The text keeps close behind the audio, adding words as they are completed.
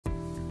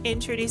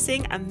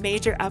Introducing a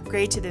major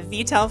upgrade to the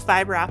VTel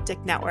fiber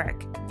optic network,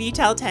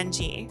 VTel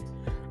 10G.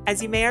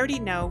 As you may already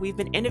know, we've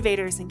been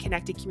innovators in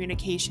connected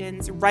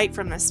communications right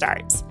from the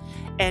start.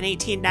 In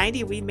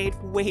 1890, we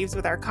made waves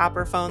with our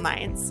copper phone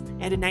lines.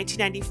 And in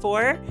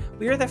 1994,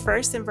 we were the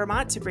first in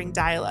Vermont to bring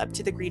dial-up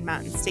to the Green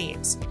Mountain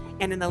State.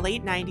 And in the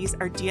late 90s,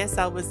 our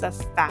DSL was the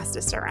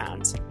fastest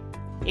around.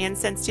 And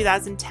since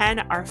 2010,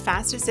 our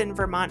fastest in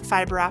Vermont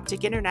fiber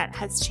optic internet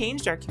has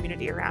changed our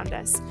community around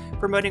us,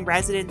 promoting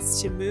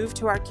residents to move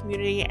to our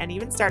community and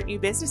even start new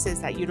businesses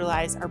that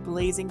utilize our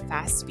blazing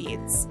fast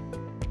speeds.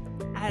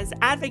 As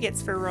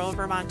advocates for rural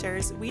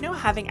Vermonters, we know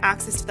having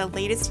access to the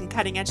latest and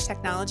cutting-edge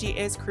technology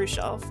is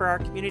crucial for our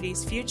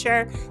community's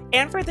future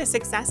and for the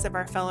success of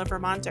our fellow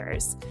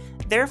Vermonters.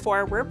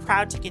 Therefore, we're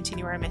proud to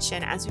continue our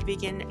mission as we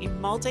begin a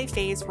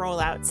multi-phase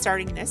rollout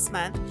starting this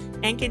month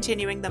and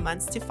continuing the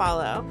months to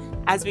follow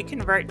as we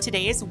convert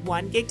today's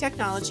 1 gig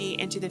technology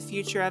into the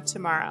future of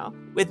tomorrow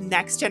with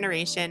next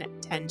generation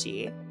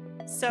 10G.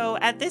 So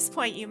at this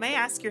point, you may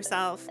ask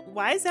yourself,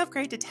 why is the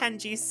upgrade to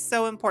 10G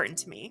so important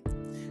to me?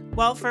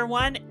 Well, for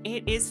one,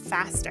 it is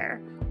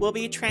faster. We'll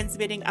be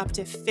transmitting up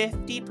to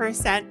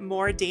 50%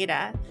 more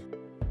data.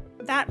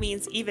 That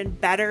means even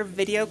better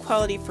video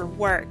quality for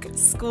work,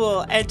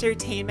 school,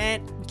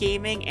 entertainment,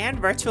 gaming, and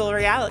virtual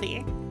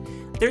reality.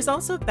 There's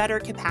also better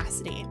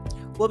capacity.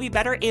 We'll be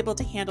better able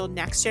to handle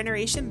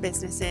next-generation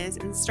businesses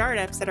and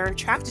startups that are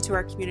attracted to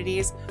our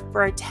communities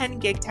for our 10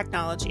 gig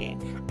technology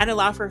and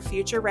allow for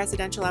future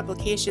residential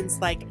applications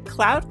like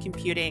cloud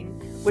computing,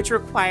 which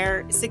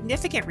require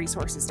significant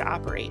resources to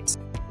operate.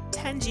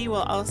 10G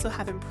will also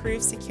have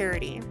improved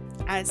security.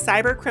 As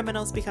cyber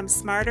criminals become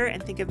smarter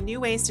and think of new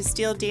ways to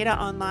steal data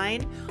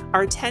online,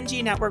 our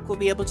 10G network will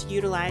be able to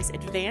utilize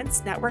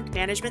advanced network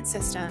management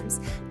systems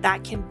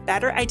that can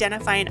better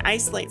identify and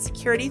isolate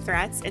security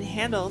threats and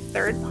handle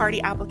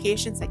third-party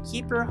applications that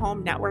keep your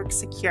home network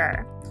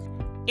secure.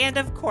 And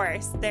of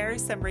course, there are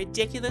some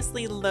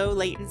ridiculously low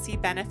latency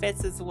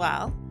benefits as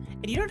well.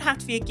 And you don't have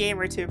to be a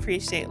gamer to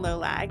appreciate low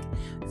lag.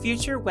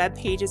 Future web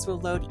pages will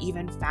load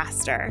even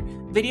faster.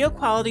 Video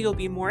quality will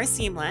be more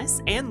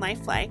seamless and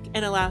lifelike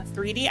and allow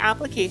 3D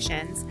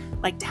applications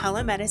like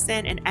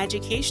telemedicine and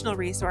educational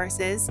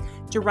resources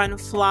to run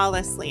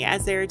flawlessly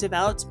as they are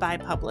developed by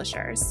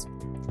publishers.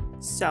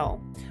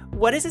 So,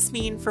 what does this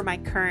mean for my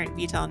current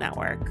VTel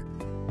network?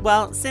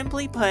 Well,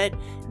 simply put,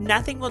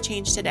 nothing will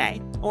change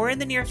today or in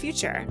the near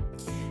future.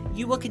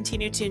 You will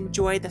continue to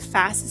enjoy the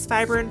fastest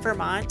fiber in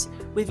Vermont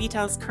with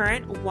VTel's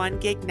current 1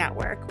 gig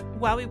network.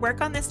 While we work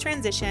on this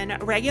transition,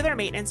 regular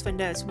maintenance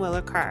windows will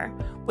occur,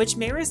 which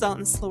may result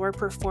in slower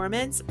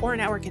performance or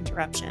network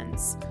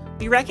interruptions.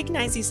 We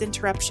recognize these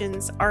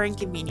interruptions are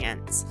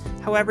inconvenience.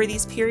 However,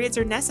 these periods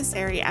are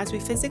necessary as we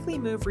physically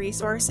move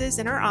resources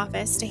in our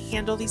office to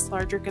handle these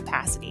larger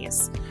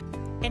capacities.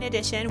 In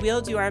addition,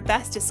 we'll do our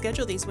best to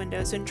schedule these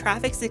windows when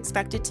traffic is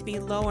expected to be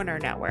low on our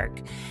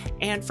network,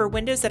 and for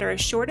windows that are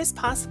as short as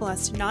possible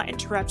as to not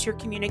interrupt your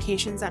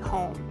communications at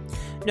home.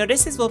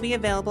 Notices will be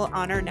available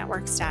on our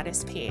network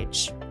status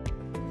page.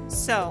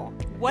 So,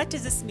 what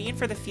does this mean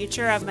for the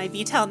future of my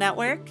VTel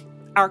network?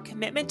 Our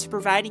commitment to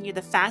providing you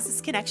the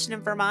fastest connection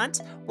in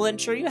Vermont will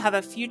ensure you have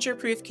a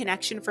future-proof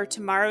connection for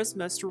tomorrow's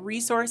most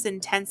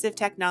resource-intensive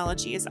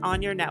technologies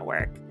on your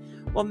network.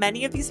 While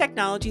many of these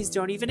technologies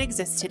don't even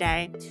exist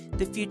today,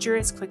 the future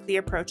is quickly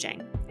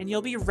approaching, and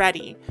you'll be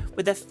ready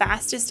with the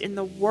fastest in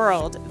the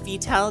world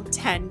VTel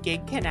 10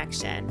 gig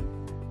connection.